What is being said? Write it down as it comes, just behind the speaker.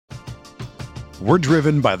We're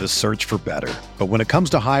driven by the search for better. But when it comes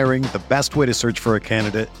to hiring, the best way to search for a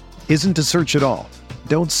candidate isn't to search at all.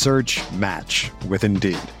 Don't search, match with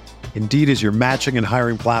Indeed. Indeed is your matching and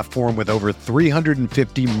hiring platform with over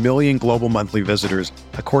 350 million global monthly visitors,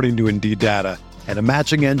 according to Indeed data, and a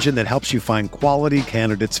matching engine that helps you find quality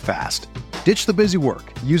candidates fast. Ditch the busy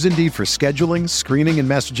work. Use Indeed for scheduling, screening, and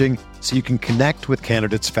messaging so you can connect with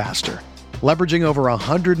candidates faster. Leveraging over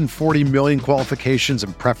 140 million qualifications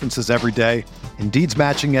and preferences every day, Indeed's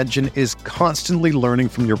matching engine is constantly learning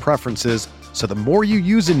from your preferences, so the more you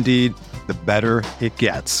use Indeed, the better it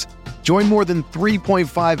gets. Join more than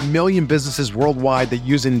 3.5 million businesses worldwide that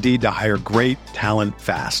use Indeed to hire great talent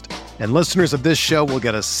fast. And listeners of this show will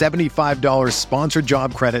get a $75 sponsored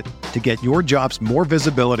job credit to get your jobs more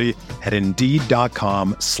visibility at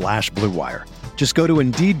Indeed.com/Blue Wire. Just go to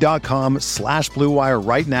Indeed.com/Blue Wire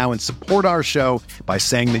right now and support our show by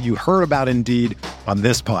saying that you heard about Indeed on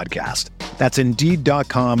this podcast. That's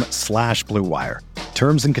Indeed.com/Blue Wire.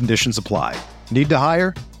 Terms and conditions apply. Need to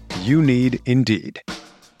hire? You need Indeed.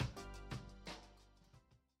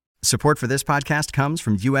 Support for this podcast comes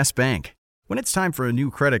from U.S. Bank. When it's time for a new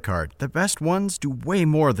credit card, the best ones do way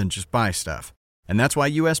more than just buy stuff. And that's why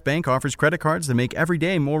U.S. Bank offers credit cards that make every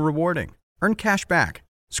day more rewarding. Earn cash back,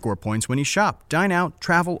 score points when you shop, dine out,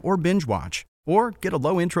 travel, or binge watch, or get a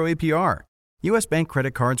low intro APR. U.S. Bank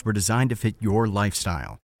credit cards were designed to fit your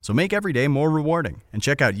lifestyle. So make every day more rewarding and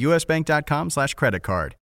check out usbank.com/credit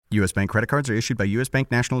card. U.S. Bank credit cards are issued by U.S. Bank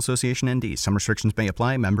National Association ND. Some restrictions may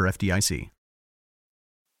apply. Member FDIC.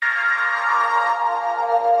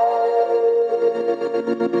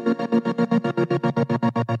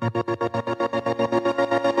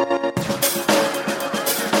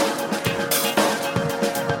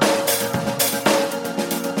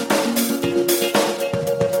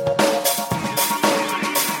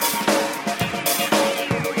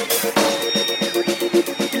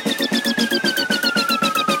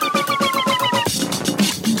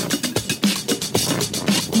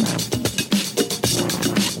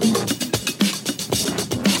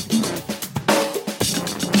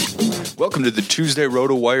 Welcome to the Tuesday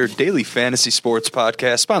RotoWire Daily Fantasy Sports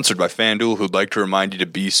Podcast, sponsored by FanDuel, who'd like to remind you to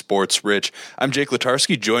be sports rich. I'm Jake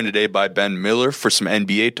Latarski, joined today by Ben Miller for some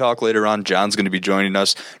NBA talk. Later on, John's going to be joining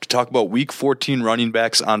us to talk about Week 14 running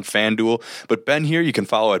backs on FanDuel. But Ben here, you can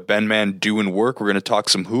follow at BenMan Doing Work. We're going to talk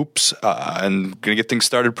some hoops and going to get things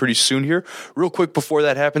started pretty soon here. Real quick before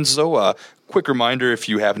that happens, though, quick reminder, if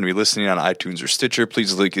you happen to be listening on iTunes or Stitcher,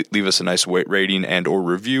 please leave us a nice rating and or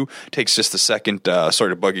review. It takes just a second.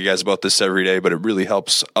 Sorry to bug you guys about this every day, but it really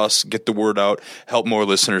helps us get the word out, help more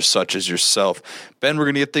listeners such as yourself. Ben, we're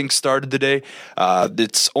going to get things started today.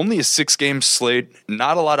 It's only a 6-game slate,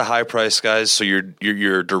 not a lot of high-priced guys, so your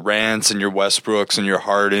Durants and your Westbrooks and your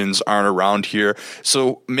Hardens aren't around here.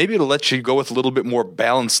 So maybe it'll let you go with a little bit more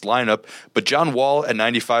balanced lineup, but John Wall at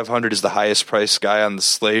 9,500 is the highest-priced guy on the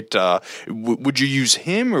slate. Would you use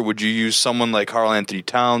him, or would you use someone like Karl-Anthony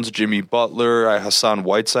Towns, Jimmy Butler, Hassan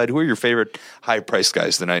Whiteside? Who are your favorite high-priced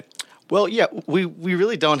guys tonight? Well, yeah, we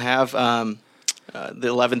really don't have the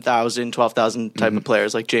 11,000, 12,000 type of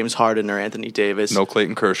players like James Harden or Anthony Davis. No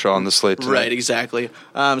Clayton Kershaw on the slate tonight. Right, exactly.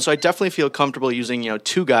 So I definitely feel comfortable using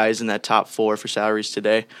two guys in that top 4 for salaries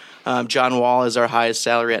today. John Wall is our highest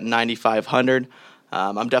salary at 9,500.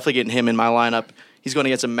 I'm definitely getting him in my lineup. He's going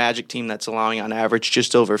against a Magic team that's allowing on average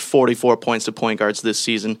just over 44 points to point guards this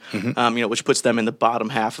season, which puts them in the bottom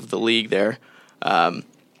half of the league there.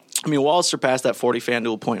 Wall surpassed that 40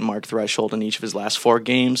 FanDuel point mark threshold in each of his last 4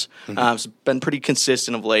 games. It's been pretty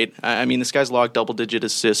consistent of late. This guy's logged double-digit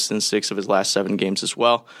assists in 6 of his last 7 games as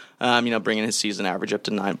well, bringing his season average up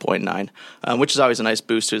to 9.9, which is always a nice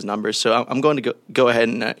boost to his numbers. So I'm going to go ahead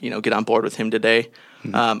and get on board with him today.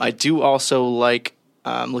 I do also like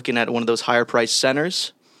looking at one of those higher-priced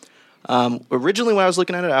centers. Originally, when I was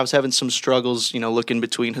looking at it, I was having some struggles, looking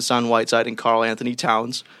between Hassan Whiteside and Karl-Anthony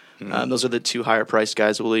Towns. Those are the 2 higher-priced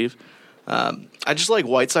guys, I believe. I just like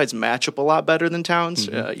Whiteside's matchup a lot better than Towns.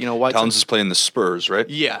 Whiteside, Towns is playing the Spurs, right?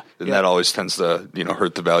 Yeah. And that always tends to,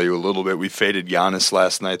 hurt the value a little bit. We faded Giannis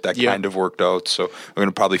last night. That kind of worked out. So we're going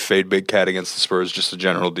to probably fade Big Cat against the Spurs, just a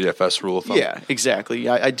general DFS rule of thumb. Yeah, exactly.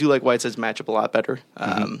 I do like Whiteside's matchup a lot better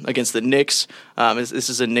against the Knicks. This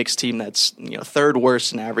is a Knicks team that's third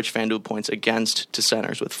worst in average FanDuel points against to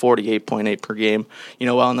centers with 48.8 per game.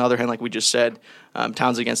 While on the other hand, like we just said,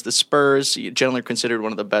 Towns against the Spurs, generally considered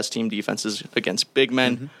one of the best team defenses against big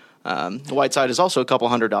men. Whiteside is also a couple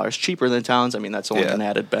 $100 cheaper than Towns. That's only an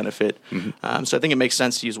added benefit. So I think it makes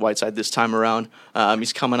sense to use Whiteside this time around.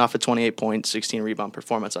 He's coming off a 28-point, 16-rebound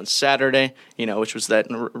performance on Saturday, which was that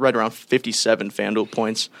right around 57 FanDuel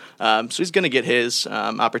points. So he's going to get his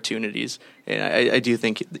opportunities. And I do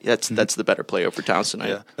think that's the better play over Towns tonight.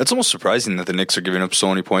 Yeah, that's almost surprising that the Knicks are giving up so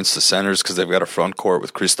many points to centers because they've got a front court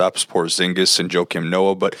with Kristaps Porzingis and Joakim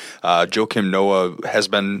Noah. But Joakim Noah has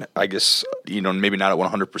been, I guess, maybe not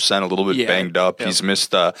at 100%, a little bit banged up. Yep. He's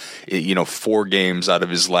missed, 4 games out of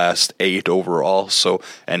his last 8 overall. So,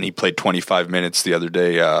 and he played 25 minutes the other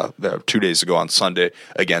day, 2 days ago on Sunday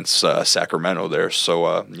against Sacramento there.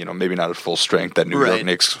 So, maybe not at full strength. That New York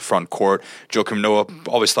Knicks front court. Joakim Noah,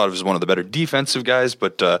 always thought of as one of the better defensive guys,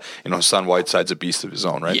 but Hassan Whiteside's a beast of his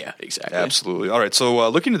own, right? Yeah, exactly. Absolutely. All right, so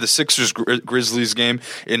looking at the Sixers-Grizzlies game,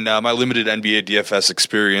 in my limited NBA DFS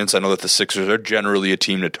experience, I know that the Sixers are generally a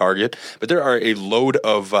team to target, but there are a load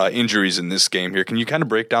of injuries in this game here. Can you kind of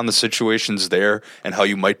break down the situations there and how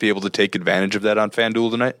you might be able to take advantage of that on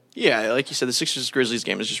FanDuel tonight? Yeah, like you said, the Sixers-Grizzlies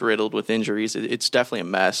game is just riddled with injuries. It's definitely a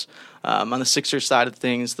mess. On the Sixers side of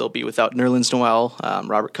things, they'll be without Nerlens Noel,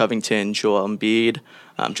 Robert Covington, Joel Embiid,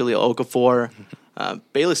 Jahlil Okafor.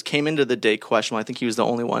 Bayless came into the day questionable. I think he was the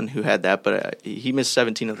only one who had that, but he missed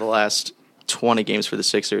 17 of the last 20 games for the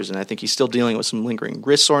Sixers, and I think he's still dealing with some lingering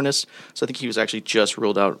wrist soreness. So I think he was actually just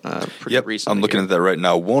ruled out pretty recently. I'm looking at that right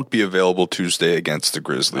now. Won't be available Tuesday against the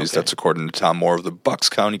Grizzlies. Okay. That's according to Tom Moore of the Bucks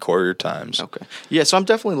County Courier-Times. Okay. Yeah, so I'm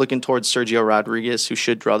definitely looking towards Sergio Rodriguez, who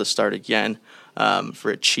should draw the start again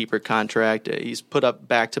for a cheaper contract. He's put up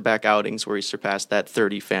back-to-back outings where he surpassed that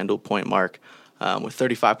 30 FanDuel point mark. With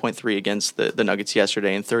 35.3 against the Nuggets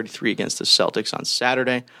yesterday and 33 against the Celtics on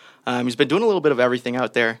Saturday. He's been doing a little bit of everything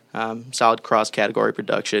out there. Solid cross-category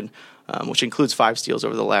production, which includes 5 steals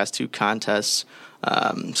over the last 2 contests.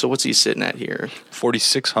 So what's he sitting at here?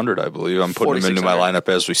 4,600, I believe. I'm putting him into my lineup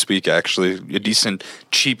as we speak, actually. A decent,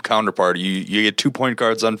 cheap counterpart. You get 2 point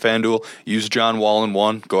guards on FanDuel. Use John Wall in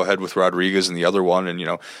one. Go ahead with Rodriguez in the other one. And,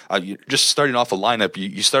 just starting off a lineup,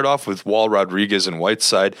 you start off with Wall, Rodriguez, and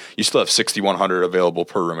Whiteside. You still have 6,100 available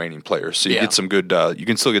per remaining player. So you get some good, you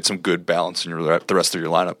can still get some good balance in the rest of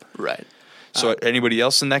your lineup. Right. So anybody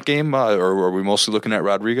else in that game, or are we mostly looking at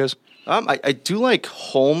Rodriguez? I do like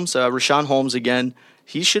Holmes, Richaun Holmes again.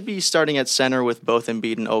 He should be starting at center with both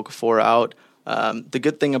Embiid and Okafor out. The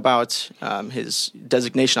good thing about his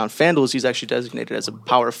designation on FanDuel is he's actually designated as a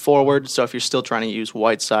power forward. So if you're still trying to use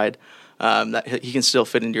Whiteside, he can still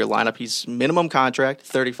fit into your lineup. He's minimum contract,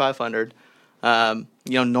 $3,500.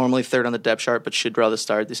 Normally third on the depth chart, but should draw the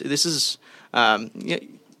start. This is.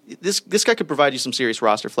 This guy could provide you some serious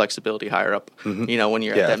roster flexibility higher up, when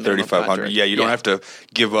you're at that minimum 3,500. Yeah, you don't have to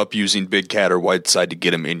give up using Big Cat or Whiteside to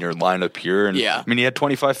get him in your lineup here. And, I mean, he had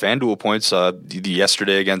 25 FanDuel points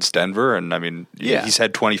yesterday against Denver, and, he's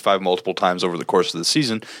had 25 multiple times over the course of the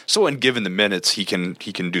season. So when given the minutes, he can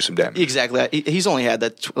do some damage. Exactly. He's only had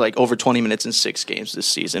that over 20 minutes in 6 games this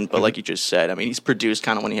season, but like you just said, I mean, he's produced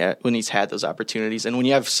kind of when he's had those opportunities. And when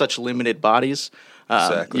you have such limited bodies,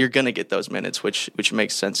 you're going to get those minutes, which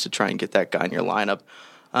makes sense to try and get that guy in your lineup.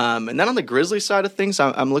 And then on the Grizzlies side of things,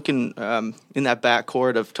 I'm looking in that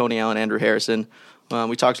backcourt of Tony Allen, Andrew Harrison.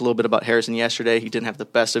 We talked a little bit about Harrison yesterday. He didn't have the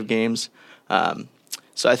best of games.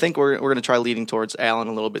 So I think we're going to try leading towards Allen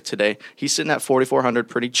a little bit today. He's sitting at 4,400,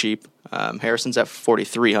 pretty cheap. Harrison's at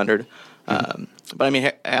 4,300. But, I mean,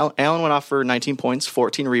 Allen went off for 19 points,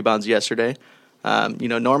 14 rebounds yesterday.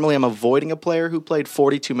 Normally I'm avoiding a player who played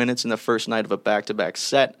 42 minutes in the first night of a back-to-back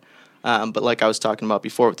set. But like I was talking about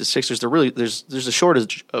before with the Sixers, there's a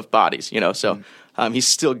shortage of bodies, so he's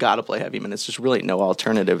still got to play heavy minutes. There's really no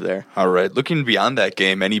alternative there. All right. Looking beyond that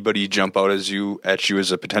game, anybody jump out at you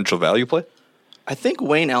as a potential value play? I think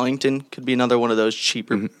Wayne Ellington could be another one of those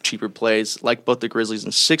cheaper plays, like both the Grizzlies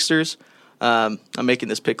and Sixers. I'm making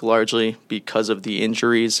this pick largely because of the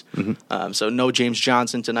injuries. So no James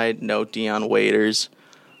Johnson tonight, no Dion Waiters,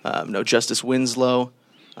 no Justice Winslow.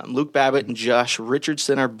 Luke Babbitt and Josh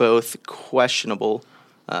Richardson are both questionable.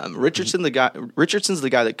 Richardson's the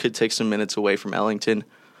guy that could take some minutes away from Ellington.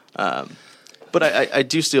 But I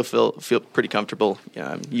do still feel pretty comfortable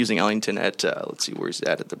using Ellington at let's see where he's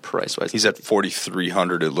at the price wise. He's at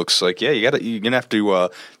 4,300. It looks like you're gonna have to.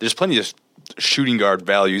 There's plenty of shooting guard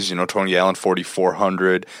values. Tony Allen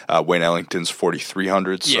 4,400, Wayne Ellington's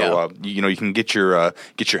 4,300. So you can get your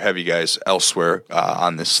heavy guys elsewhere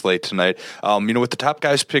on this slate tonight. With the top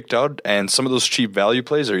guys picked out and some of those cheap value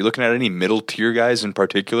plays, are you looking at any middle tier guys in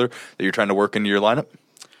particular that you're trying to work into your lineup?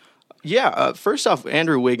 Yeah, first off,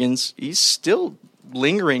 Andrew Wiggins, he's still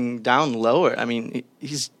lingering down lower. I mean,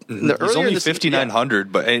 he's only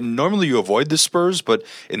 5,900, but normally you avoid the Spurs, but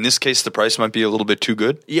in this case, the price might be a little bit too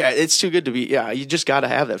good. Yeah, it's too good to be. Yeah, you just got to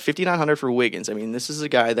have that 5,900 for Wiggins. I mean, this is a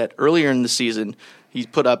guy that earlier in the season he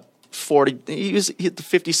put up 40. He hit the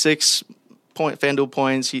 56 point FanDuel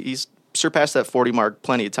points. He's surpassed that 40 mark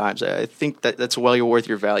plenty of times. I think that's well worth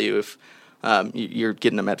your value if you're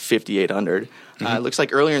getting him at $5,800. It looks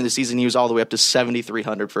like earlier in the season he was all the way up to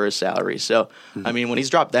 $7,300 for his salary. So, I mean, when he's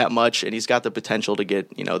dropped that much and he's got the potential to get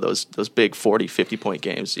those big 40, 50-point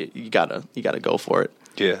games, you gotta go for it.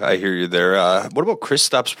 Yeah, I hear you there. What about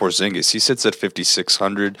Kristaps Porzingis? He sits at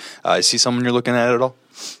 5,600. Is he someone you're looking at all?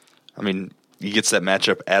 I mean, he gets that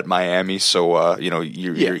matchup at Miami, so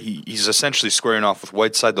he's essentially squaring off with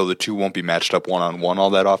Whiteside, though the two won't be matched up one-on-one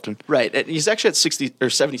all that often. Right, and he's actually at 60 or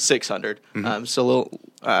 7,600. So a little,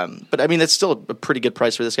 but I mean that's still a pretty good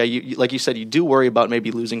price for this guy. You like you said, you do worry about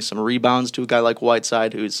maybe losing some rebounds to a guy like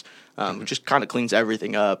Whiteside, who just kind of cleans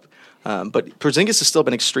everything up. But Porzingis has still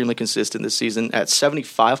been extremely consistent this season at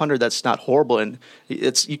 7,500. That's not horrible, and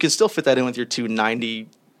you can still fit that in with your 290.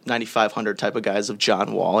 9,500 type of guys of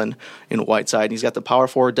John Wall and Whiteside. And he's got the power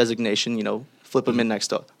forward designation, flip him in next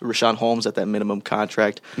to Richaun Holmes at that minimum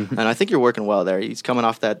contract. And I think you're working well there. He's coming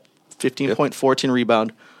off that 15-point, 14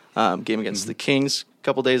 rebound game against the Kings. A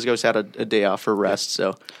couple days ago, he's had a day off for rest.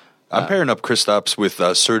 So I'm pairing up Kristaps with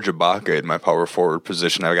Serge Ibaka in my power forward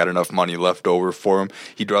position. I've got enough money left over for him.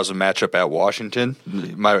 He draws a matchup at Washington.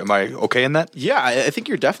 Am I okay in that? Yeah, I think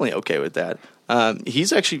you're definitely okay with that.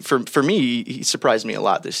 He's actually, for me, he surprised me a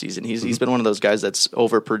lot this season. He's been one of those guys that's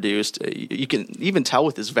overproduced. You can even tell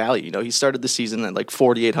with his value. He started the season at like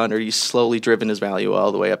 4,800. He's slowly driven his value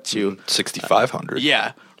all the way up to 6,500.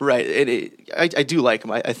 Yeah, right. I do like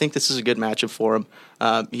him. I think this is a good matchup for him.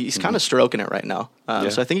 He's kind of stroking it right now.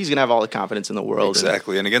 So I think he's going to have all the confidence in the world.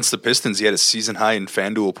 Exactly. And against the Pistons, he had a season high in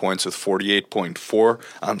FanDuel points with 48.4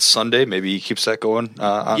 on Sunday. Maybe he keeps that going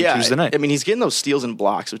on Tuesday night. I mean, he's getting those steals and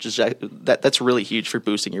blocks, which is that's really huge for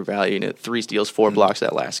boosting your value. 3 steals, 4 blocks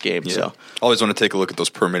that last game. Yeah. So always want to take a look at those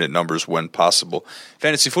per minute numbers when possible.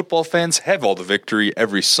 Fantasy football fans have all the victory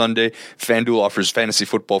every Sunday. FanDuel offers fantasy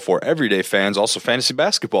football for everyday fans, also fantasy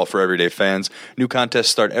basketball for everyday fans. New contests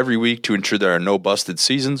start every week to ensure there are no busted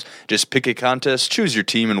seasons. Just pick a contest, choose your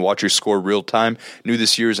team, and watch your score real time. New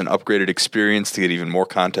this year is an upgraded experience to get even more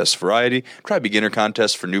contest variety. Try beginner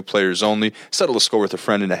contests for new players only. Settle a score with a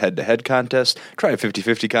friend in a head-to-head contest. Try a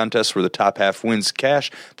 50-50 contest where the top half wins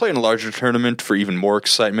cash. Play in a larger tournament for even more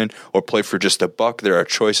excitement, or play for just $1. There are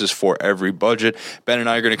choices for every budget. Ben and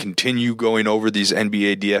I are going to continue going over these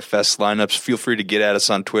NBA DFS lineups. Feel free to get at us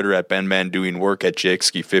on Twitter at BenManDoingWork, at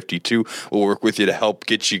JakeSki52. We'll work with you to help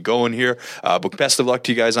get you going here. But best of luck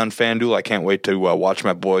to you guys on FanDuel. I can't wait to watch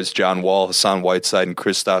my boys John Wall, Hassan Whiteside, and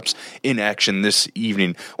Kristaps in action this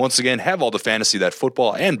evening. Once again, have all the fantasy that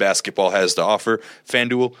football and basketball has to offer.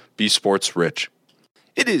 FanDuel, be sports rich.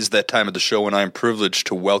 It is that time of the show when I'm privileged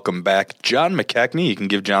to welcome back John McKechnie. You can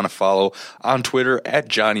give John a follow on Twitter at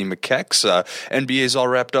Johnny McKex. NBA's all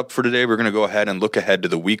wrapped up for today. We're going to go ahead and look ahead to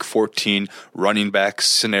the Week 14 running back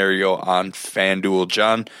scenario on FanDuel.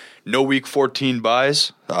 John, no Week 14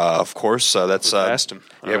 buys. Of course, that's past him.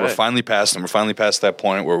 We're finally past them. We're finally past that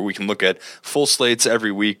point where we can look at full slates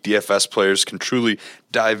every week. DFS players can truly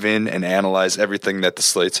dive in and analyze everything that the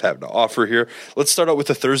slates have to offer here. Let's start out with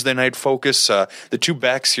the Thursday night focus. The two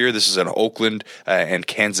backs here, this is an Oakland and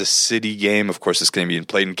Kansas City game. Of course, it's going to be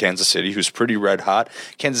played in Kansas City, who's pretty red hot.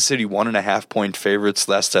 Kansas City 1.5-point favorites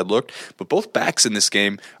last I looked, but both backs in this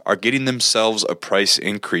game are getting themselves a price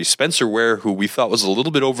increase. Spencer Ware, who we thought was a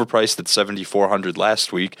little bit overpriced at $7,400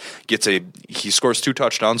 last week, he scores 2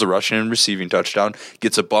 touchdowns, a rushing and receiving touchdown,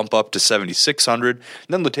 gets a bump up to $7,600. And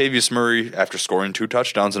then Latavius Murray, after scoring 2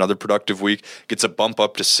 touchdowns, another productive week, gets a bump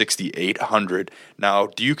up to $6,800. Now,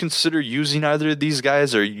 do you consider using either of these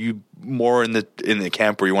guys, or are you more in the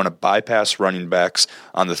camp where you want to bypass running backs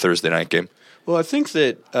on the Thursday night game? Well, I think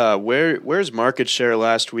that Ware's market share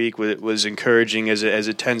last week was encouraging as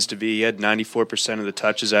it tends to be. He had 94% of the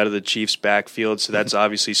touches out of the Chiefs' backfield, so that's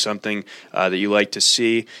obviously something that you like to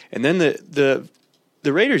see. And then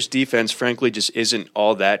the Raiders' defense, frankly, just isn't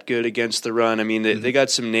all that good against the run. I mean, they got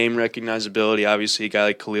some name recognizability. Obviously, a guy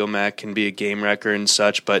like Khalil Mack can be a game wrecker and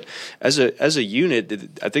such. But as a unit,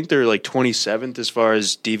 I think they're like 27th as far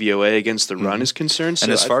as DVOA against the run is concerned. So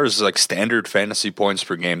and as far as like standard fantasy points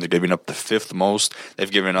per game, they're giving up the 5th most. They've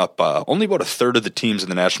given up only about a third of the teams in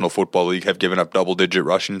the National Football League have given up double-digit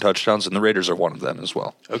rushing touchdowns, and the Raiders are one of them as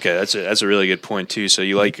well. Okay, that's a really good point too. So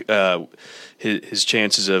you like his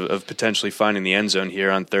chances of potentially finding the end zone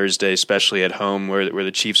here on Thursday, especially at home where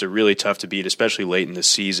the Chiefs are really tough to beat, especially late in the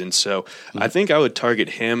season. So I think I would target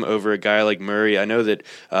him over a guy like Murray. I know that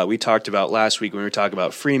we talked about last week when we were talking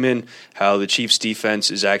about Freeman, how the Chiefs'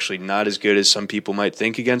 defense is actually not as good as some people might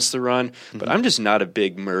think against the run, but I'm just not a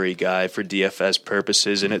big Murray guy for DFS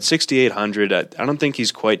purposes. And at 6,800, I don't think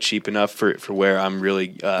he's quite cheap enough for where I'm really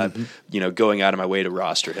going out of my way to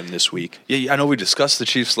roster him this week. Yeah, I know we discussed the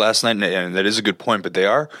Chiefs last night, and that is a good point, but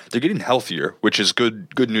they're getting healthier, which is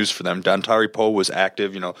good news for them. Dontari Poe was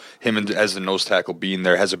active. Him as the nose tackle being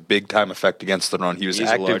there has a big-time effect against the run. He's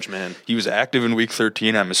active. A large man. He was active in Week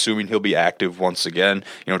 13. I'm assuming he'll be active once again.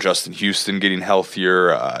 Justin Houston getting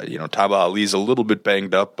healthier. Tamba Ali's a little bit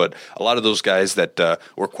banged up, but a lot of those guys that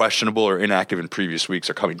were questionable or inactive in previous weeks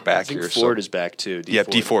are coming back here. Ford is back too.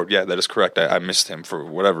 D Ford. Yeah, that is correct. I missed him for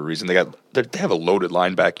whatever reason. They have a loaded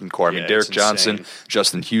linebacking core. I mean, Derek Johnson,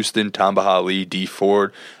 Justin Houston, Tamba Ali, D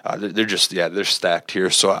Ford. They're stacked here.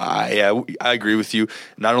 So I agree with you.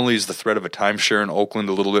 Not only is the threat of a timeshare in Oakland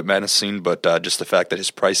a little bit menacing, but just the fact that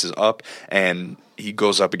his price is up and he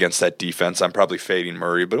goes up against that defense. I'm probably fading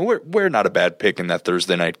Murray, but we're not a bad pick in that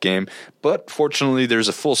Thursday night game. But fortunately, there's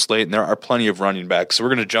a full slate, and there are plenty of running backs. So we're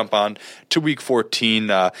going to jump on to Week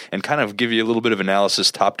 14 and kind of give you a little bit of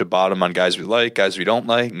analysis top to bottom on guys we like, guys we don't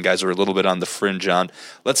like, and guys who are a little bit on the fringe on.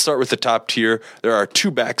 Let's start with the top tier. There are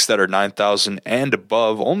two backs that are 9,000 and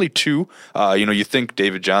above, only two. You think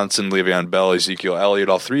David Johnson, Le'Veon Bell, Ezekiel Elliott,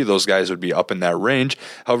 all three of those guys would be up in that range.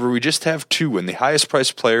 However, we just have two, and the highest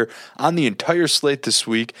priced player on the entire slate this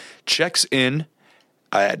week checks in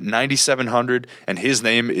at 9,700, and his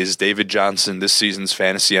name is David Johnson, this season's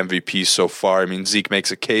fantasy MVP so far. I mean, Zeke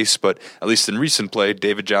makes a case, but at least in recent play,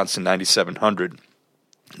 David Johnson, 9,700.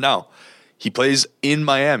 Now, he plays in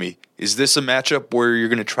Miami. Is this a matchup where you're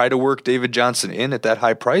going to try to work David Johnson in at that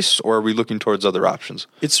high price, or are we looking towards other options?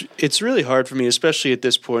 It's really hard for me, especially at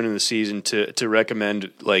this point in the season, to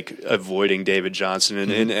recommend avoiding David Johnson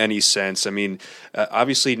in any sense. I mean,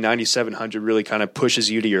 obviously 9,700 really kind of pushes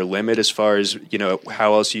you to your limit as far as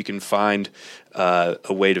how else you can find a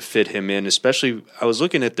way to fit him in. Especially, I was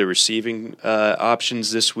looking at the receiving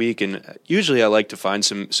options this week, and usually I like to find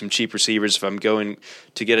some cheap receivers if I'm going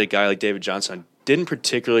to get a guy like David Johnson. Didn't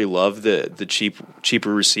particularly love the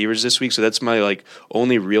cheaper receivers this week, so that's my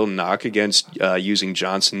only real knock against using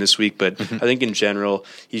Johnson this week. But I think in general,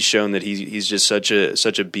 he's shown that he's just such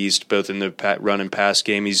a beast, both in the run and pass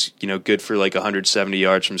game. He's good for 170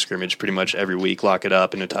 yards from scrimmage pretty much every week, lock it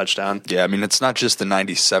up in a touchdown. Yeah, I mean, it's not just the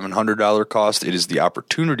 $9,700 cost; it is the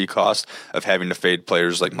opportunity cost of having to fade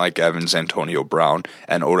players like Mike Evans, Antonio Brown,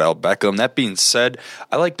 and Odell Beckham. That being said,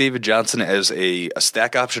 I like David Johnson as a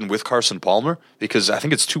stack option with Carson Palmer, because I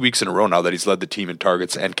think it's 2 weeks in a row now that he's led the team in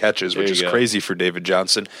targets and catches, which is crazy for David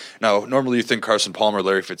Johnson. Now, normally you think Carson Palmer,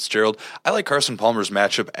 Larry Fitzgerald. I like Carson Palmer's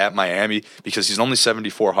matchup at Miami because he's only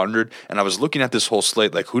 7,400, and I was looking at this whole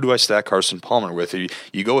slate, who do I stack Carson Palmer with?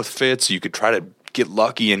 You go with Fitz, you could try to get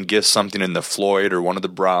lucky and get something in the Floyd or one of the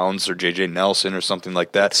Browns or J.J. Nelson or something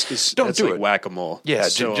like that. Don't do it. Whack-a-mole. Yeah,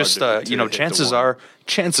 chances are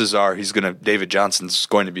David Johnson's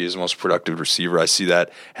going to be his most productive receiver. I see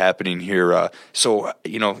that happening here. So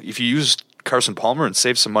if you use Carson Palmer and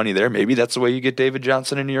save some money there, maybe that's the way you get David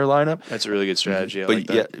Johnson into your lineup. That's a really good strategy.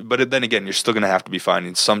 But then again, you're still going to have to be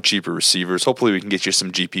finding some cheaper receivers. Hopefully we can get you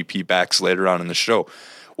some GPP backs later on in the show.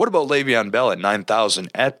 What about Le'Veon Bell at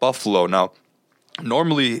 9,000 at Buffalo? Now,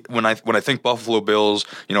 normally, when I think Buffalo Bills,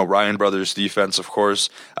 Ryan Brothers defense, of course,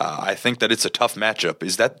 I think that it's a tough matchup.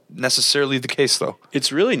 Is that necessarily the case, though?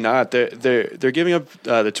 It's really not. They're giving up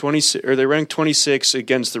they're ranked 26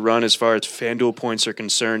 against the run as far as FanDuel points are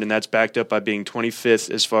concerned, and that's backed up by being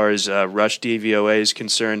 25th as far as rush DVOA is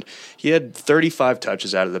concerned. He had 35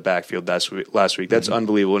 touches out of the backfield last week. That's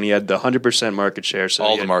unbelievable, and he had the 100% market share. So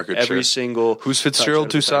all the market share. Every single. Who's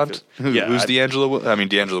Fitzgerald Toussaint? Who's D'Angelo? I mean,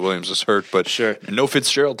 D'Angelo Williams is hurt, but sure. No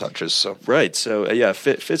Fitzgerald touches. So right. So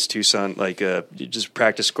Fitz Toussaint, just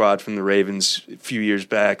practice squad from the Ravens a few years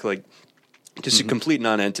back, just a complete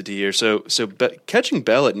non-entity here. So catching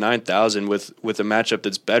Bell at 9,000 with a matchup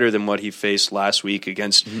that's better than what he faced last week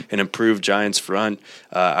against an improved Giants front,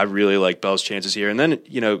 I really like Bell's chances here. And then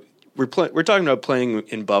we're talking about playing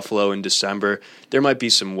in Buffalo in December. There might be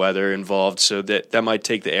some weather involved, so that might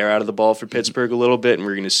take the air out of the ball for Pittsburgh a little bit, and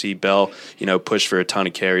we're going to see Bell, push for a ton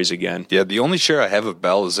of carries again. Yeah, the only share I have of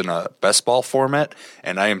Bell is in a best ball format,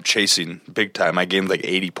 and I am chasing big time. I gained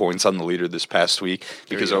 80 points on the leader this past week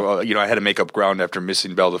because I had to make up ground after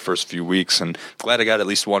missing Bell the first few weeks, and glad I got at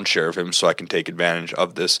least one share of him so I can take advantage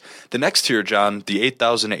of this. The next tier, John, the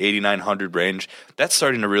 8,000 to 8,900 range, that's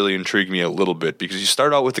starting to really intrigue me a little bit because you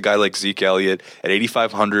start out with a guy like Zeke Elliott at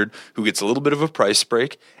 8,500 who gets a little bit of a price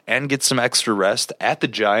break and gets some extra rest at the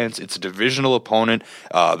Giants. It's a divisional opponent.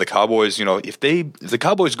 The Cowboys, if the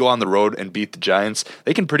Cowboys go on the road and beat the Giants,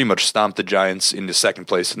 they can pretty much stomp the Giants into second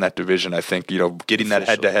place in that division, I think, getting that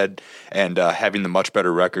head-to-head and having the much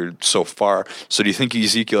better record so far. So do you think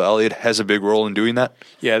Ezekiel Elliott has a big role in doing that?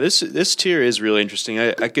 Yeah, this tier is really interesting.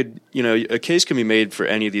 I could, a case can be made for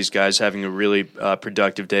any of these guys having a really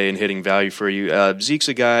productive day and hitting value for you. Zeke's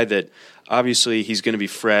a guy that obviously he's going to be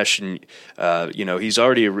fresh, and he's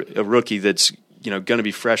already a rookie that's going to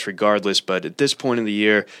be fresh regardless. But at this point in the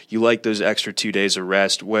year, you like those extra 2 days of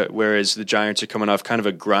rest. Whereas the Giants are coming off kind of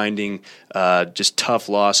a grinding, just tough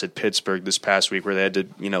loss at Pittsburgh this past week, where they had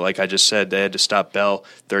to, like I just said, they had to stop Bell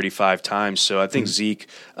 35 times. So I think Zeke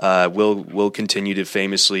will continue to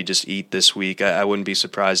famously just eat this week. I wouldn't be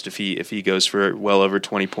surprised if he goes for well over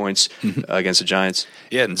 20 points against the Giants.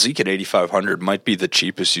 Yeah, and Zeke at 8,500 might be the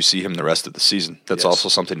cheapest you see him the rest of the season. That's also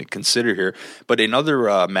something to consider here. But another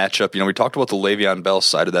matchup, we talked about the Le'Veon Bell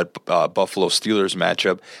side of that Buffalo Steelers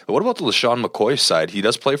matchup. But what about the LeSean McCoy side? He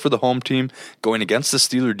does play for the home team, going against the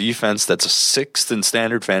Steeler defense that's a 6th in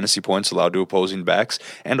standard fantasy points allowed to opposing backs,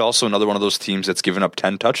 and also another one of those teams that's given up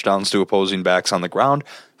 10 touchdowns to opposing backs on the ground,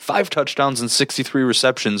 5 touchdowns and 63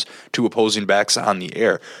 receptions to opposing backs on the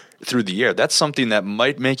air. Through the air. That's something that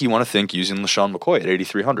might make you want to think using LeSean McCoy at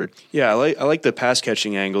 8,300. Yeah, I like the pass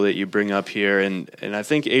catching angle that you bring up here, and I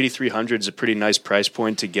think 8,300 is a pretty nice price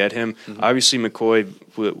point to get him. Obviously, McCoy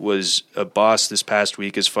was a boss this past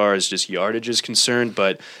week as far as just yardage is concerned,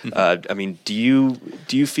 but do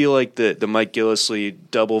you feel like the Mike Gillislee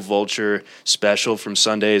double vulture special from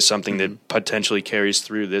Sunday is something that potentially carries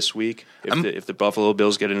through this week if the Buffalo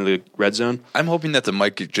Bills get into the red zone? I'm hoping that the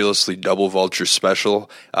Mike Gillislee double vulture special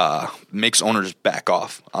makes owners back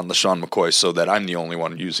off on LeSean McCoy so that I'm the only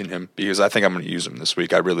one using him, because I think I'm going to use him this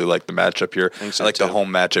week. I really like the matchup here. I like the home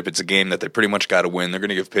matchup. It's a game that they pretty much got to win. They're going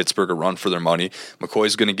to give Pittsburgh a run for their money.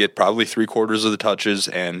 McCoy's going to get probably 3/4 of the touches,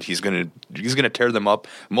 and he's going to tear them up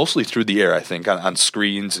mostly through the air, I think, on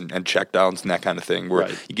screens and checkdowns and that kind of thing, where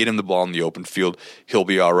you get him the ball in the open field, he'll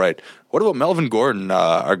be all right. What about Melvin Gordon,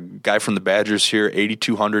 our guy from the Badgers here,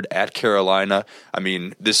 8,200 at Carolina? I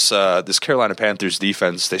mean, this Carolina Panthers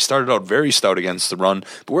defense, they started out very stout against the run,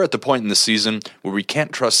 but we're at the point in the season where we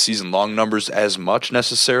can't trust season-long numbers as much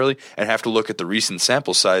necessarily and have to look at the recent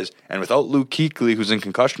sample size. And without Luke Kuechly, who's in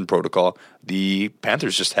concussion protocol, the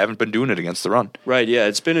Panthers just haven't been doing it against the run. Right, yeah.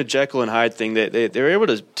 It's been a Jekyll and Hyde thing. They were able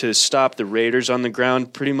to stop the Raiders on the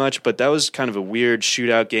ground pretty much, but that was kind of a weird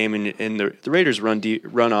shootout game, and the Raiders'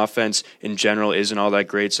 run offense in general isn't all that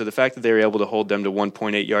great. So the fact that they were able to hold them to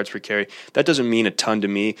 1.8 yards per carry, that doesn't mean a ton to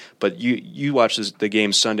me, but you watched the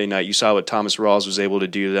game Sunday night. You saw what Thomas Rawls was able to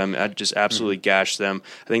do to them. That just absolutely gashed them.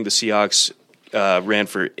 I think the Seahawks ran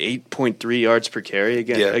for 8.3 yards per carry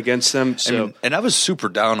against them. So, and I was super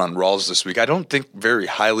down on Rawls this week. I don't think very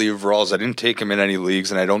highly of Rawls. I didn't take him in any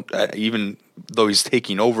leagues, and I don't even though he's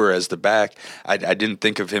taking over as the back, I didn't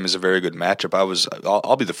think of him as a very good matchup.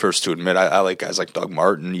 I'll be the first to admit I like guys like Doug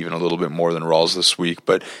Martin even a little bit more than Rawls this week,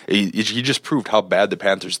 but he just proved how bad the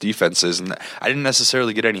Panthers defense is, and I didn't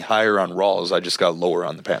necessarily get any higher on Rawls. I just got lower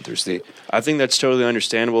on the Panthers. I think that's totally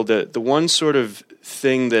understandable. The one sort of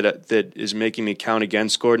thing that is making me count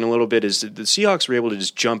against Gordon a little bit is that the Seahawks were able to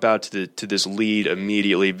just jump out to this lead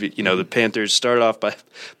immediately. The Panthers started off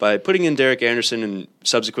by putting in Derek Anderson and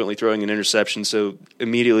subsequently throwing an interception, so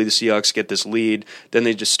immediately the Seahawks get this lead. Then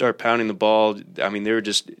they just start pounding the ball. I mean, they were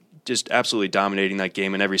just absolutely dominating that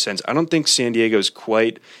game in every sense. I don't think San Diego is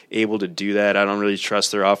quite able to do that. I don't really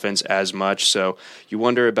trust their offense as much, so you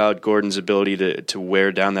wonder about Gordon's ability to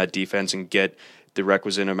wear down that defense and get the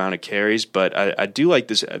requisite amount of carries, but I do like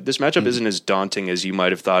this. This matchup isn't as daunting as you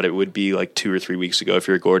might have thought it would be like 2 or 3 weeks ago if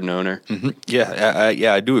you're a Gordon owner. Mm-hmm.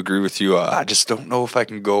 Yeah, I do agree with you. I just don't know if I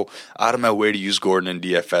can go out of my way to use Gordon in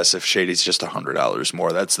DFS if Shady's just $100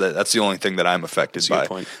 more. That's the only thing that I'm affected by.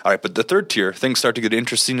 All right, but the third tier, things start to get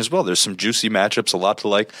interesting as well. There's some juicy matchups, a lot to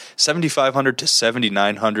like. 7,500 to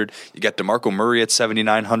 7,900. You got DeMarco Murray at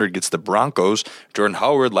 7,900, gets the Broncos. Jordan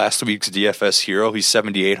Howard, last week's DFS hero, he's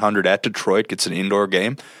 7,800 at Detroit, gets an indoor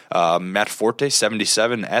game. Matt Forte,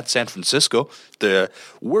 77 at San Francisco. The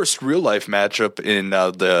worst real-life matchup in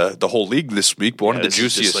the whole league this week, but one of the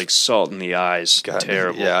juiciest. Just like salt in the eyes. God,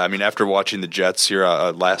 terrible. Yeah, I mean, after watching the Jets here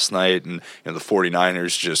last night and the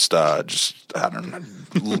 49ers just I don't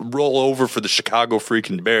know, roll over for the Chicago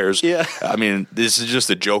freaking Bears. Yeah. I mean, this is just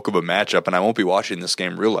a joke of a matchup, and I won't be watching this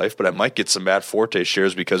game real life, but I might get some Matt Forte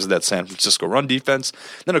shares because of that San Francisco run defense.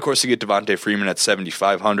 Then, of course, you get Devontae Freeman at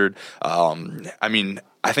 7,500. I mean,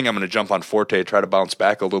 I think I'm going to jump on Forte, try to bounce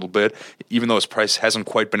back a little bit, even though his price hasn't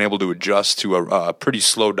quite been able to adjust to a pretty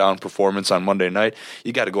slow down performance on Monday night.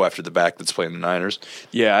 You got to go after the back that's playing the Niners.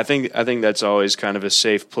 Yeah, I think that's always kind of a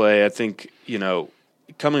safe play. I think,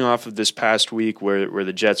 coming off of this past week where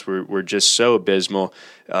the Jets were just so abysmal,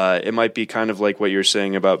 it might be kind of like what you're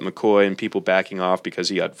saying about McCoy and people backing off because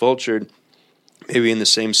he got vultured. Maybe in the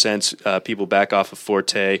same sense, people back off of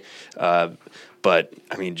Forte. But,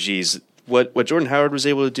 I mean, geez, what Jordan Howard was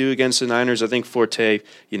able to do against the Niners, I think Forte,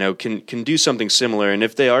 can do something similar. And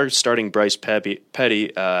if they are starting Bryce Petty,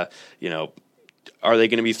 are they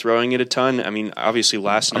going to be throwing it a ton? I mean, obviously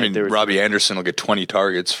last night there was Robbie Anderson will get 20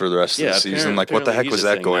 targets for the rest of the season. Like, what the heck was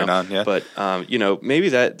that going on? Yeah, but maybe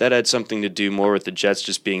that had something to do more with the Jets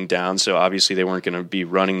just being down. So obviously they weren't going to be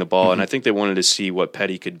running the ball, and I think they wanted to see what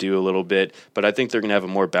Petty could do a little bit. But I think they're going to have a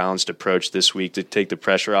more balanced approach this week to take the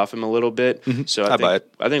pressure off him a little bit. So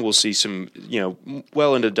I think we'll see some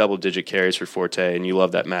well into double-digit carries for Forte, and you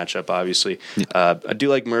love that matchup, obviously. I do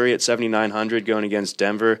like Murray at 7,900 going against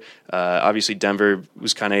Denver. Obviously Denver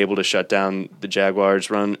was kind of able to shut down the Jaguars'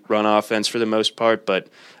 run offense for the most part, but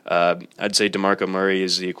I'd say DeMarco Murray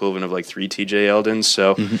is the equivalent of like 3 TJ Eldons.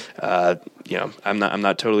 So, I'm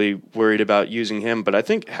not totally worried about using him, but I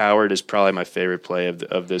think Howard is probably my favorite play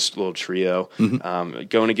of this little trio.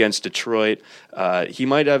 Going against Detroit, he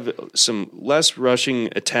might have some less rushing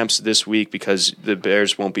attempts this week because the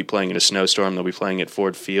Bears won't be playing in a snowstorm; they'll be playing at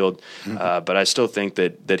Ford Field. But I still think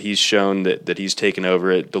that he's shown that he's taken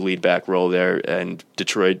over the lead back role there, and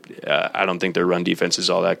Detroit, I don't think their run defense is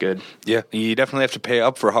all that good. Yeah, you definitely have to pay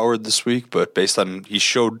up for Howard this week, but based on he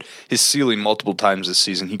showed his ceiling multiple times this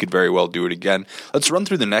season, he could very well do it again. Let's run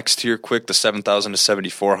through the next tier quick, the 7,000 to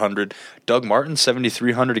 7,400. Doug Martin,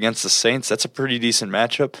 7,300 against the Saints. That's a pretty decent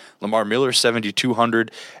matchup. Lamar Miller,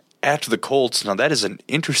 7,200. At the Colts. Now, that is an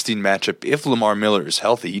interesting matchup if Lamar Miller is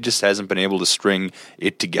healthy. He just hasn't been able to string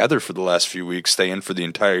it together for the last few weeks, stay in for the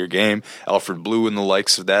entire game. Alfred Blue and the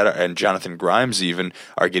likes of that, and Jonathan Grimes even,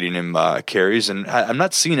 are getting him carries. And I'm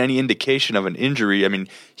not seeing any indication of an injury. I mean,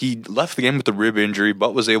 he left the game with a rib injury,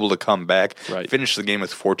 but was able to come back, finish the game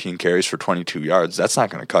with 14 carries for 22 yards. That's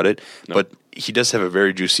not going to cut it. Nope. But he does have a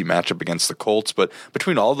very juicy matchup against the Colts. But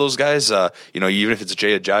between all those guys, even if it's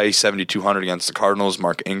Jay Ajayi, 7,200 against the Cardinals,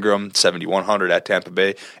 Mark Ingram, 7,100 at Tampa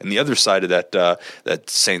Bay, and the other side of that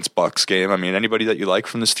Saints-Bucks game, I mean, anybody that you like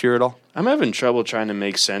from this tier at all? I'm having trouble trying to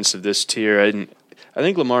make sense of this tier. I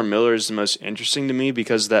think Lamar Miller is the most interesting to me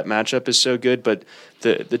because that matchup is so good, but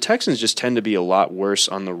the Texans just tend to be a lot worse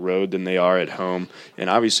on the road than they are at home. And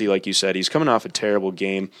obviously, like you said, he's coming off a terrible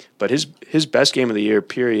game, but his best game of the year,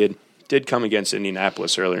 period, did come against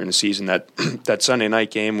Indianapolis earlier in the season, that Sunday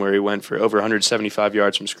night game where he went for over 175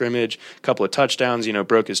 yards from scrimmage, a couple of touchdowns,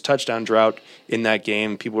 broke his touchdown drought in that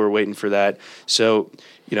game. People were waiting for that. So,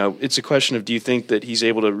 it's a question of, do you think that he's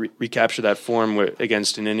able to recapture that form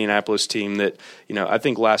against an Indianapolis team that, I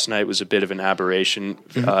think last night was a bit of an aberration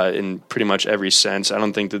in pretty much every sense. I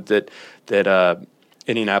don't think that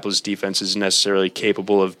Indianapolis defense is necessarily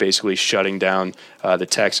capable of basically shutting down the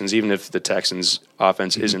Texans, even if the Texans'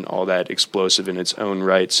 offense isn't all that explosive in its own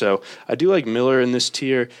right. So I do like Miller in this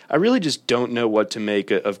tier. I really just don't know what to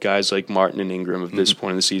make of guys like Martin and Ingram at this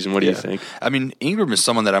point in the season. What do you think? I mean, Ingram is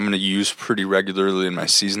someone that I'm going to use pretty regularly in my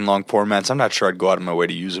season-long formats. I'm not sure I'd go out of my way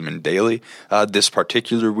to use him in daily this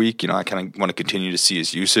particular week. I kind of want to continue to see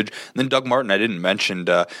his usage. And then Doug Martin, I didn't mention,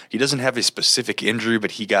 he doesn't have a specific injury,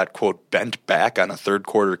 but he got, quote, bent back on a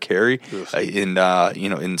third-quarter carry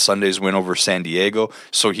in Sunday's win over San Diego.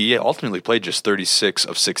 So he ultimately played just 36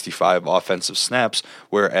 of 65 offensive snaps,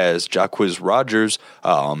 whereas Jacquizz Rodgers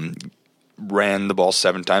ran the ball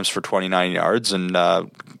 7 times for 29 yards and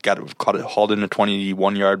hauled in a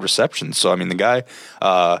 21-yard reception. So, I mean, the guy,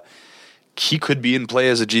 he could be in play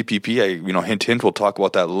as a GPP. Hint, we'll talk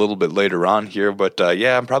about that a little bit later on here. But,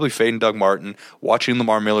 I'm probably fading Doug Martin, watching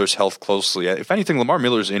Lamar Miller's health closely. If anything, Lamar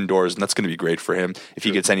Miller's indoors, and that's going to be great for him if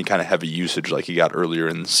he gets any kind of heavy usage like he got earlier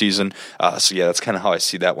in the season. That's kind of how I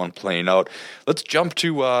see that one playing out. Let's jump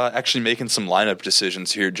to actually making some lineup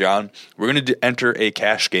decisions here, John. We're going to enter a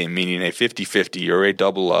cash game, meaning a 50-50 or a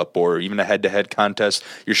double-up or even a head-to-head contest.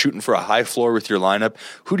 You're shooting for a high floor with your lineup.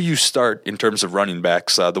 Who do you start in terms of running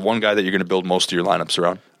backs? The one guy that you're going to build most of your lineups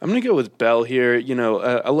around? I'm going to go with Bell here.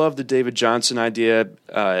 I love the David Johnson idea,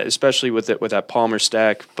 especially with that Palmer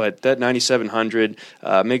stack. But that 9,700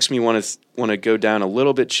 makes me want to go down a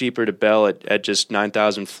little bit cheaper to Bell at just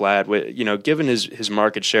 9,000 flat. Given his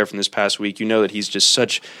market share from this past week, that he's just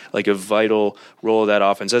such like a vital role of that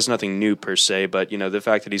offense. That's nothing new per se, but the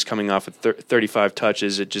fact that he's coming off of 35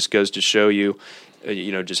 touches, it just goes to show you.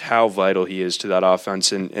 Just how vital he is to that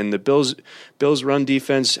offense. And the Bills' run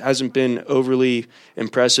defense hasn't been overly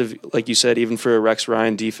impressive, like you said, even for a Rex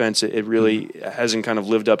Ryan defense. It really hasn't kind of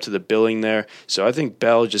lived up to the billing there. So I think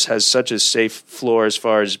Bell just has such a safe floor as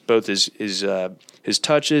far as both his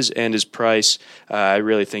touches and his price. I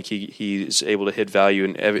really think he's able to hit value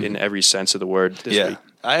in every sense of the word this week.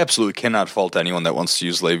 I absolutely cannot fault anyone that wants to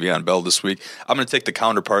use Le'Veon Bell this week. I'm going to take the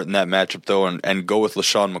counterpart in that matchup, though, and go with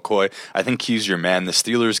LaShawn McCoy. I think he's your man. The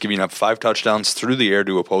Steelers giving up 5 touchdowns through the air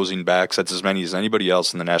to opposing backs. That's as many as anybody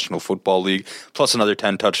else in the National Football League, plus another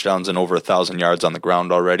 10 touchdowns and over 1,000 yards on the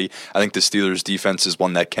ground already. I think the Steelers' defense is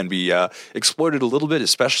one that can be exploited a little bit,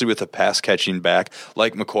 especially with a pass-catching back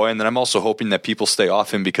like McCoy. And then I'm also hoping that people stay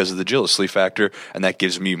off him because of the Gillislee factor, and that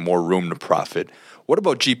gives me more room to profit. What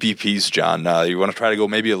about GPPs, John? You want to try to go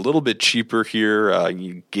maybe a little bit cheaper here,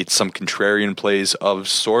 you get some contrarian plays of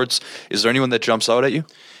sorts. Is there anyone that jumps out at you?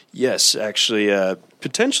 Yes, actually,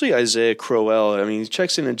 potentially Isaiah Crowell. I mean, he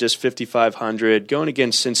checks in at just 5,500, going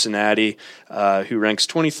against Cincinnati, who ranks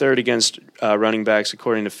 23rd against running backs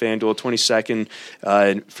according to FanDuel, 22nd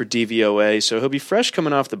for DVOA. So he'll be fresh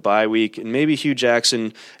coming off the bye week, and maybe Hugh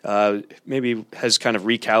Jackson maybe has kind of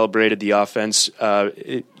recalibrated the offense,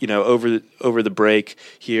 over the break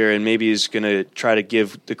here, and maybe is going to try to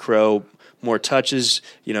give the Crow more touches,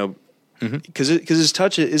 because his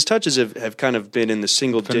touches have kind of been in the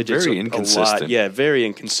single digits very inconsistent. A lot. Yeah, very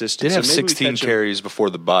inconsistent. Did have 16 carries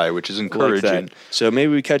before the bye, which is encouraging. Like so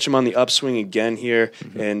maybe we catch him on the upswing again here,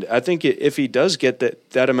 and I think if he does get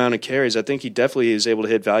that amount of carries, I think he definitely is able to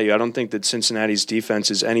hit value. I don't think that Cincinnati's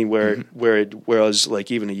defense is anywhere where it was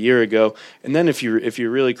like even a year ago. And then if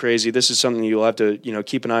you're really crazy, this is something you'll have to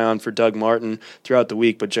keep an eye on for Doug Martin throughout the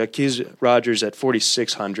week. But Jacquizz Rodgers at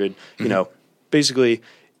 4,600, basically.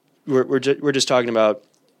 We're just talking about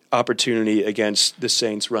opportunity against the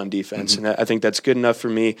Saints' run defense, and I think that's good enough for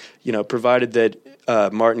me. Provided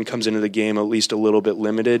that Martin comes into the game at least a little bit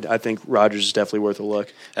limited, I think Rodgers is definitely worth a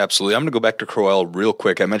look. Absolutely. I'm going to go back to Crowell real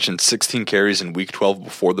quick. I mentioned 16 carries in Week 12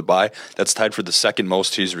 before the bye. That's tied for the second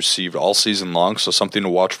most he's received all season long, so something to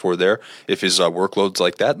watch for there if his workload's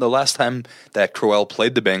like that. The last time that Crowell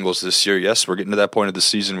played the Bengals this year, yes, we're getting to that point of the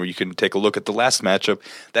season where you can take a look at the last matchup.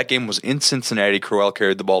 That game was in Cincinnati. Crowell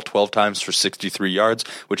carried the ball 12 times for 63 yards,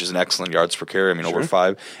 which is an excellent yards per carry. Over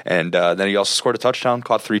 5. And then he also scored a touchdown,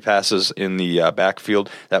 caught 3 passes in the backfield.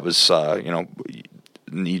 That was,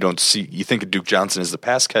 you think of Duke Johnson as the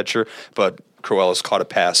pass catcher, but Crowell has caught a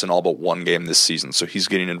pass in all but one game this season, so he's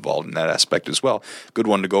getting involved in that aspect as well. Good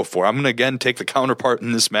one to go for. I'm going to, again, take the counterpart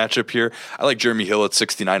in this matchup here. I like Jeremy Hill at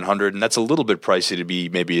 6,900, and that's a little bit pricey to be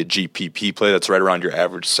maybe a GPP play. That's right around your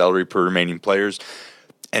average salary per remaining players.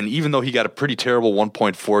 And even though he got a pretty terrible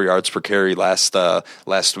 1.4 yards per carry last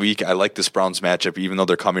week, I like this Browns matchup, even though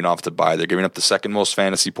they're coming off the bye. They're giving up the second most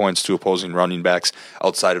fantasy points to opposing running backs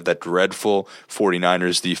outside of that dreadful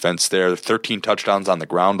 49ers defense there. 13 touchdowns on the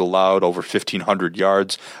ground allowed, over 1,500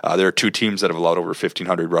 yards. There are 2 teams that have allowed over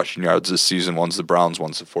 1,500 rushing yards this season. One's the Browns,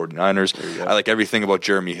 one's the 49ers. I like everything about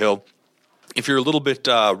Jeremy Hill. If you're a little bit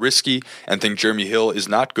risky and think Jeremy Hill is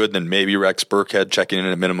not good, then maybe Rex Burkhead checking in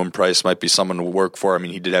at minimum price might be someone to work for. I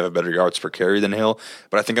mean, he did have a better yards per carry than Hill,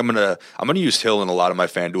 but I think I'm gonna use Hill in a lot of my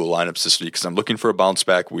FanDuel lineups this week because I'm looking for a bounce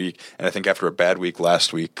back week, and I think after a bad week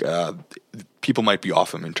last week, people might be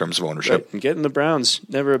off him in terms of ownership. Right. And getting the Browns,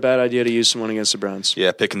 never a bad idea to use someone against the Browns.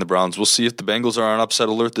 Yeah, picking the Browns. We'll see if the Bengals are on upset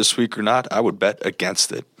alert this week or not. I would bet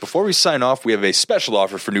against it. Before we sign off, we have a special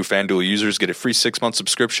offer for new FanDuel users. Get a free 6-month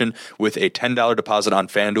subscription with a $10 deposit on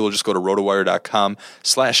FanDuel. Just go to go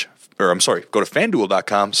to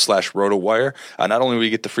FanDuel.com/RotoWire. Not only will you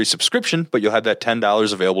get the free subscription, but you'll have that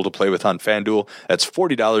 $10 available to play with on FanDuel. That's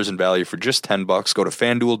 $40 in value for just $10. Go to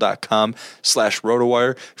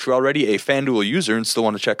FanDuel.com/RotoWire. If you're already a FanDuel user and still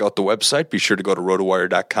want to check out the website, be sure to go to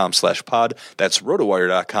RotoWire.com/pod. That's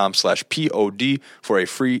RotoWire.com/POD for a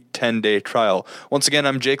free 10-day trial. Once again,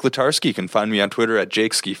 I'm Jake Letarski. You can find me on Twitter at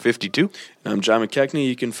JakeSki52. I'm John McKechnie.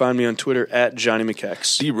 You can find me on Twitter at Johnny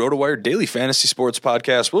McKex. The RotoWire Daily Fantasy Sports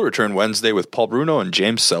Podcast will return Wednesday with Paul Bruno and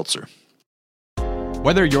James Seltzer.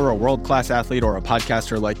 Whether you're a world-class athlete or a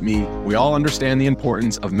podcaster like me, we all understand the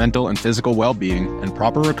importance of mental and physical well-being and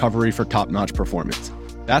proper recovery for top-notch performance.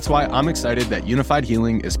 That's why I'm excited that Unified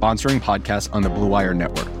Healing is sponsoring podcasts on the Blue Wire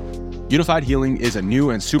Network. Unified Healing is a new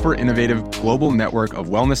and super innovative global network of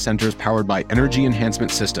wellness centers powered by Energy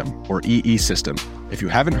Enhancement System, or EE System. If you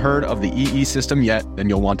haven't heard of the EE System yet, then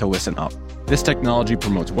you'll want to listen up. This technology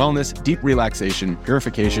promotes wellness, deep relaxation,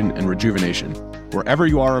 purification, and rejuvenation. Wherever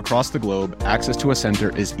you are across the globe, access to a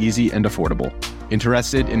center is easy and affordable.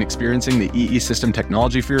 Interested in experiencing the EE System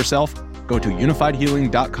technology for yourself? Go to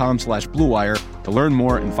unifiedhealing.com/bluewire to learn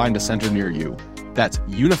more and find a center near you. That's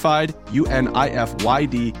unified,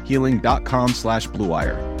 UNIFYD,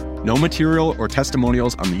 healing.com/bluewire. No material or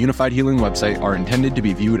testimonials on the Unified Healing website are intended to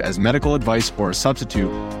be viewed as medical advice or a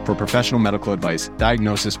substitute for professional medical advice,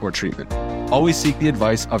 diagnosis, or treatment. Always seek the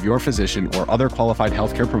advice of your physician or other qualified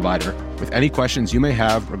healthcare provider with any questions you may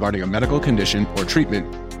have regarding a medical condition or treatment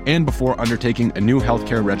and before undertaking a new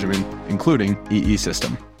healthcare regimen, including EE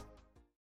System.